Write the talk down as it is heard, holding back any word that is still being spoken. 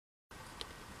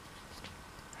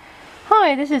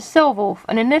Hi, this is Silverwolf,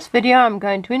 and in this video I'm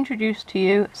going to introduce to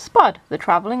you Spud, the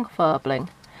travelling Furbling.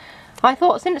 I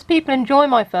thought since people enjoy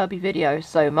my Furby videos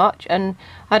so much, and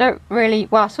I don't really,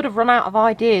 well, I sort of run out of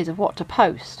ideas of what to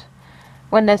post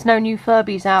when there's no new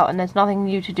Furbies out and there's nothing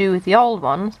new to do with the old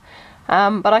ones.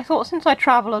 But I thought since I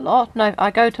travel a lot, and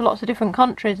I go to lots of different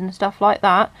countries and stuff like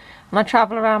that, and I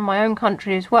travel around my own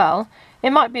country as well, it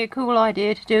might be a cool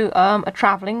idea to do a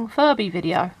travelling Furby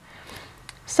video.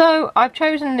 So I've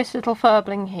chosen this little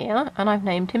Furbling here, and I've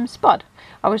named him Spud.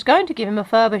 I was going to give him a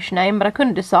Furbish name, but I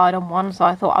couldn't decide on one, so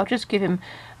I thought I'll just give him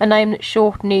a name that's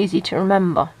short and easy to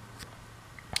remember.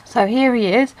 So here he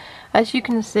is. As you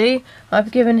can see,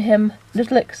 I've given him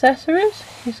little accessories.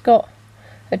 He's got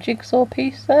a jigsaw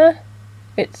piece there.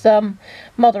 It's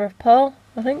mother of pearl,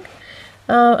 I think.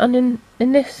 And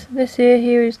in this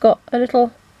here he's got a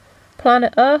little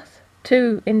planet Earth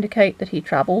to indicate that he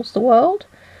travels the world.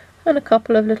 And a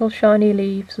couple of little shiny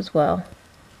leaves as well.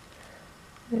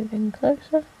 Moving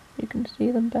closer, you can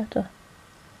see them better.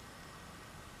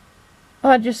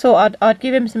 I just thought I'd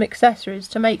give him some accessories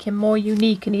to make him more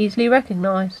unique and easily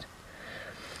recognised.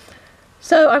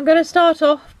 So I'm going to start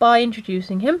off by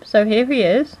introducing him. So here he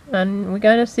is, and we're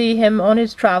going to see him on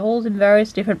his travels in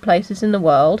various different places in the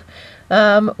world.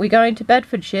 We're going to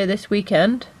Bedfordshire this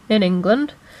weekend in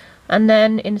England. And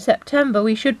then in September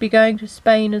we should be going to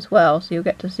Spain as well, so you'll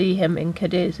get to see him in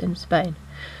Cadiz in Spain.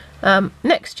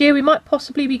 Next year we might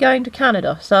possibly be going to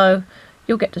Canada, so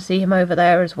you'll get to see him over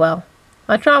there as well.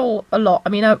 I travel a lot. I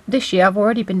mean, this year I've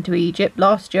already been to Egypt.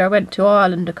 Last year I went to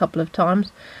Ireland a couple of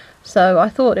times, so I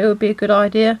thought it would be a good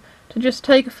idea to just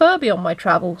take a Furby on my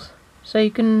travels, so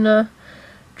you can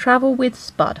travel with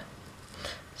Spud.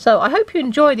 So I hope you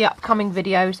enjoy the upcoming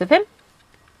videos of him.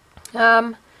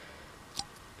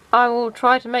 I will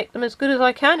try to make them as good as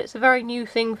I can. It's a very new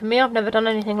thing for me. I've never done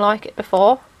anything like it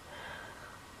before.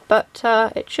 But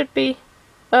it should be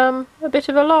a bit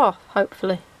of a laugh,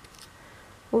 hopefully.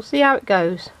 We'll see how it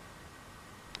goes.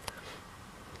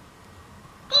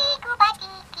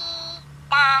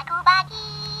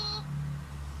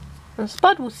 And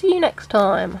Spud, will see you next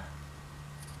time.